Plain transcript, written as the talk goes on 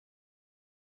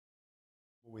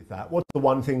With that, what's the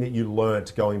one thing that you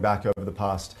learnt going back over the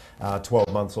past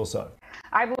 12 months or so?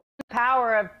 I've learned the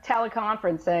power of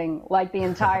teleconferencing like the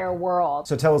entire world.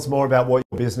 So tell us more about what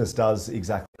your business does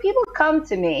exactly. People come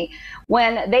to me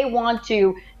when they want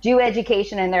to do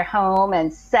education in their home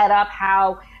and set up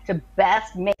how to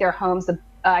best make their homes the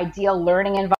ideal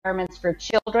learning environments for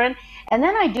children. And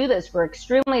then I do this for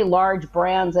extremely large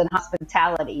brands in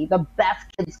hospitality, the best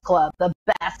kids club, the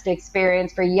best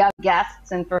experience for young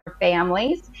guests and for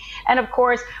families. And of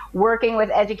course, working with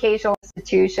educational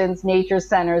institutions, nature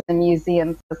centers, and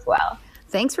museums as well.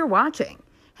 Thanks for watching.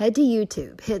 Head to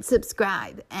YouTube, hit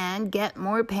subscribe, and get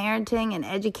more parenting and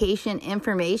education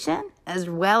information, as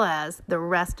well as the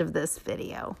rest of this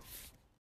video.